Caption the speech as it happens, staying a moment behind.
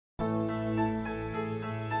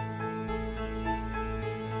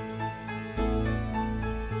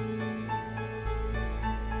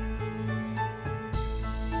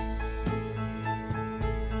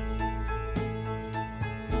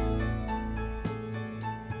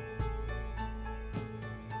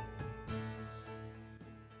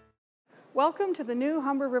Welcome to the new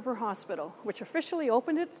Humber River Hospital, which officially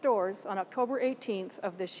opened its doors on October 18th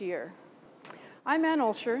of this year. I'm Ann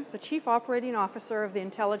Olsher, the Chief Operating Officer of the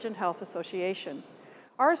Intelligent Health Association.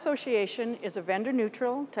 Our association is a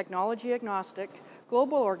vendor-neutral, technology-agnostic,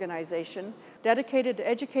 global organization dedicated to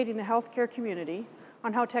educating the healthcare community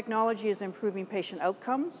on how technology is improving patient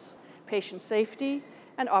outcomes, patient safety,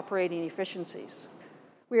 and operating efficiencies.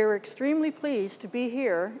 We are extremely pleased to be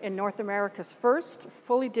here in North America's first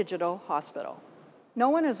fully digital hospital.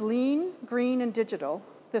 Known as Lean, Green, and Digital,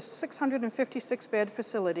 this 656-bed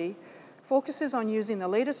facility focuses on using the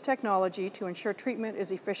latest technology to ensure treatment is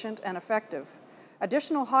efficient and effective.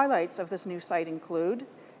 Additional highlights of this new site include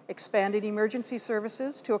expanded emergency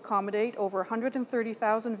services to accommodate over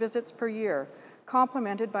 130,000 visits per year,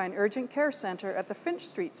 complemented by an urgent care center at the Finch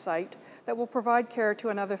Street site that will provide care to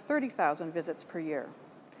another 30,000 visits per year.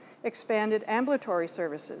 Expanded ambulatory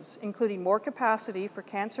services, including more capacity for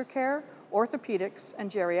cancer care, orthopedics,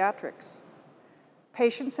 and geriatrics.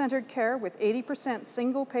 Patient-centered care with 80%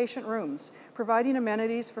 single patient rooms, providing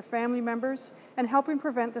amenities for family members and helping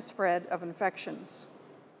prevent the spread of infections.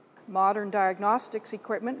 Modern diagnostics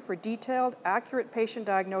equipment for detailed, accurate patient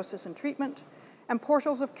diagnosis and treatment, and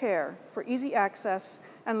portals of care for easy access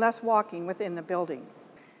and less walking within the building.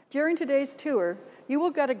 During today's tour, you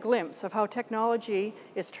will get a glimpse of how technology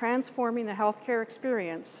is transforming the healthcare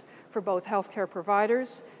experience for both healthcare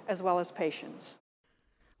providers as well as patients.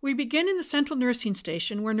 We begin in the central nursing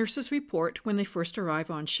station where nurses report when they first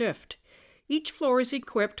arrive on shift. Each floor is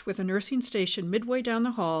equipped with a nursing station midway down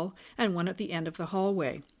the hall and one at the end of the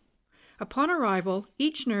hallway. Upon arrival,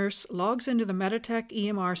 each nurse logs into the Meditech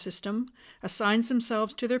EMR system, assigns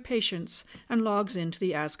themselves to their patients, and logs into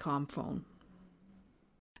the Ascom phone.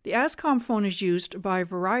 The Ascom phone is used by a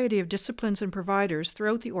variety of disciplines and providers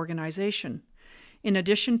throughout the organization. In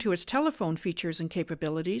addition to its telephone features and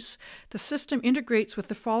capabilities, the system integrates with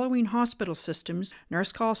the following hospital systems: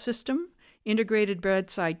 Nurse Call System, Integrated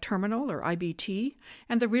Bedside Terminal, or IBT,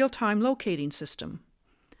 and the Real-Time Locating System.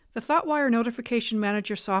 The ThoughtWire Notification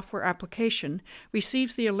Manager software application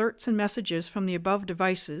receives the alerts and messages from the above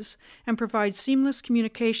devices and provides seamless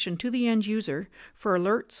communication to the end user for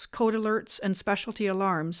alerts, code alerts, and specialty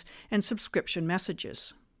alarms and subscription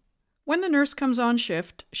messages. When the nurse comes on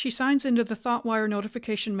shift, she signs into the ThoughtWire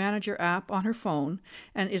Notification Manager app on her phone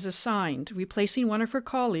and is assigned, replacing one of her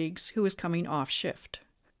colleagues who is coming off shift.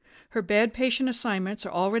 Her bed patient assignments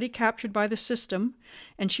are already captured by the system,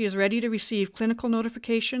 and she is ready to receive clinical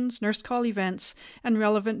notifications, nurse call events, and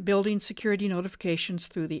relevant building security notifications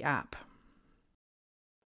through the app.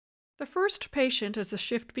 The first patient as the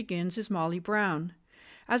shift begins is Molly Brown.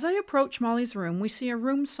 As I approach Molly's room, we see a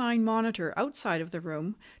room sign monitor outside of the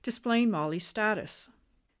room displaying Molly's status.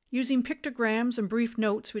 Using pictograms and brief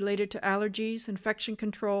notes related to allergies, infection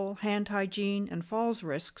control, hand hygiene, and falls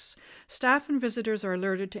risks, staff and visitors are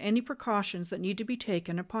alerted to any precautions that need to be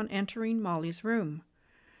taken upon entering Molly's room.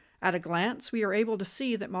 At a glance, we are able to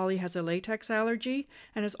see that Molly has a latex allergy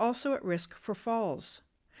and is also at risk for falls.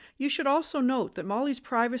 You should also note that Molly's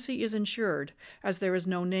privacy is ensured, as there is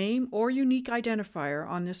no name or unique identifier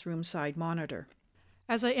on this room-side monitor.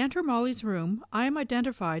 As I enter Molly's room, I am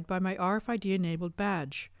identified by my RFID-enabled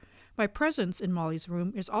badge. My presence in Molly's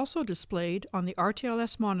room is also displayed on the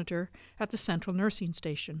RTLS monitor at the central nursing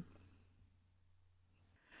station.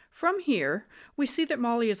 From here, we see that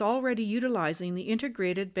Molly is already utilizing the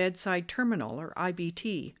Integrated Bedside Terminal, or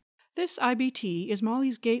IBT. This IBT is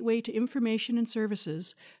Molly's gateway to information and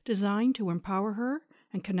services designed to empower her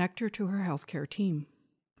and connect her to her healthcare team.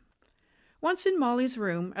 Once in Molly's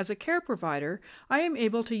room, as a care provider, I am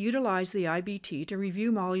able to utilize the IBT to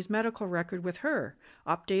review Molly's medical record with her,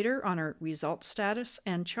 update her on her results status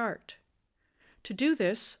and chart. To do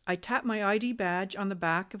this, I tap my ID badge on the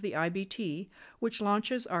back of the IBT, which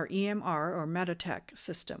launches our EMR or Meditech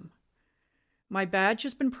system. My badge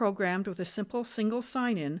has been programmed with a simple single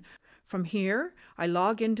sign-in. From here, I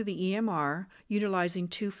log into the EMR utilizing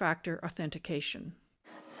two-factor authentication.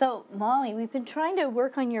 So, Molly, we've been trying to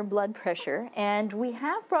work on your blood pressure, and we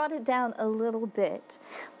have brought it down a little bit,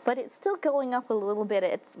 but it's still going up a little bit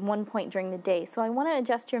at one point during the day. So I want to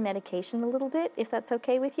adjust your medication a little bit, if that's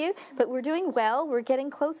okay with you. But we're doing well. We're getting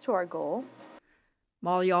close to our goal.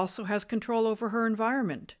 Molly also has control over her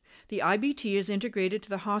environment. The IBT is integrated to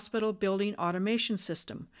the hospital building automation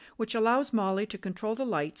system, which allows Molly to control the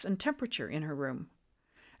lights and temperature in her room.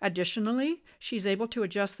 Additionally, she's able to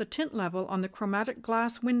adjust the tint level on the chromatic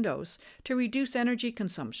glass windows to reduce energy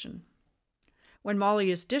consumption. When Molly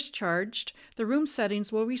is discharged, the room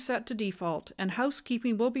settings will reset to default and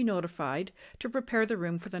housekeeping will be notified to prepare the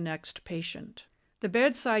room for the next patient. The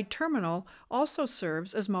Bedside terminal also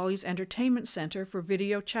serves as Molly's entertainment center for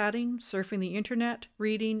video chatting, surfing the internet,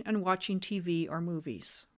 reading, and watching TV or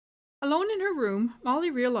movies. Alone in her room,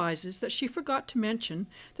 Molly realizes that she forgot to mention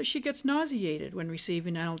that she gets nauseated when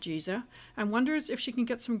receiving analgesia and wonders if she can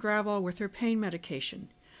get some Gravol with her pain medication.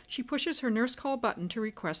 She pushes her nurse call button to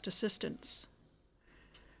request assistance.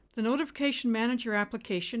 The Notification Manager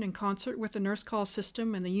application, in concert with the nurse call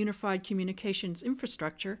system and the unified communications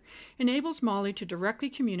infrastructure, enables Molly to directly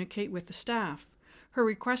communicate with the staff. Her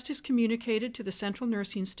request is communicated to the central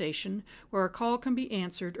nursing station, where a call can be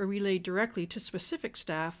answered or relayed directly to specific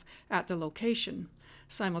staff at the location.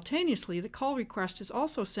 Simultaneously, the call request is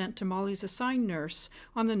also sent to Molly's assigned nurse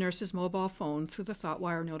on the nurse's mobile phone through the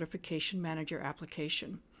ThoughtWire Notification Manager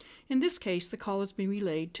application. In this case, the call has been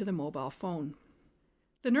relayed to the mobile phone.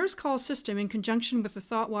 The nurse call system, in conjunction with the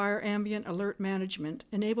ThoughtWire Ambient Alert Management,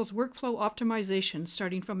 enables workflow optimization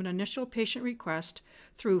starting from an initial patient request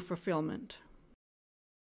through fulfillment.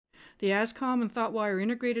 The Ascom and ThoughtWire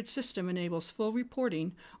integrated system enables full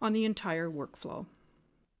reporting on the entire workflow.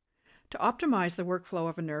 To optimize the workflow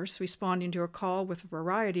of a nurse responding to a call with a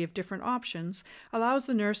variety of different options allows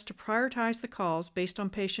the nurse to prioritize the calls based on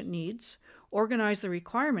patient needs, organize the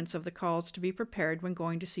requirements of the calls to be prepared when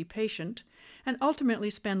going to see patient, and ultimately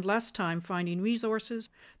spend less time finding resources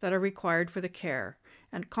that are required for the care,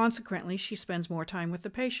 and consequently she spends more time with the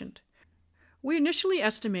patient. We initially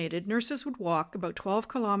estimated nurses would walk about 12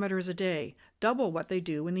 kilometers a day, double what they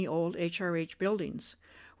do in the old HRH buildings.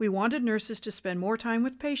 We wanted nurses to spend more time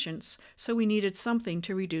with patients, so we needed something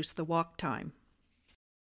to reduce the walk time.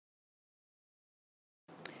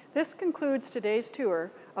 This concludes today's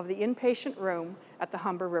tour of the inpatient room at the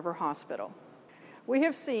Humber River Hospital. We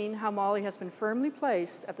have seen how Molly has been firmly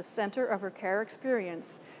placed at the center of her care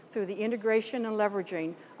experience through the integration and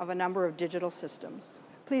leveraging of a number of digital systems.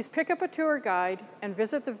 Please pick up a tour guide and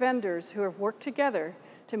visit the vendors who have worked together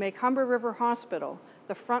to make Humber River Hospital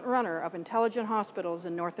the front runner of intelligent hospitals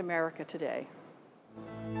in North America today.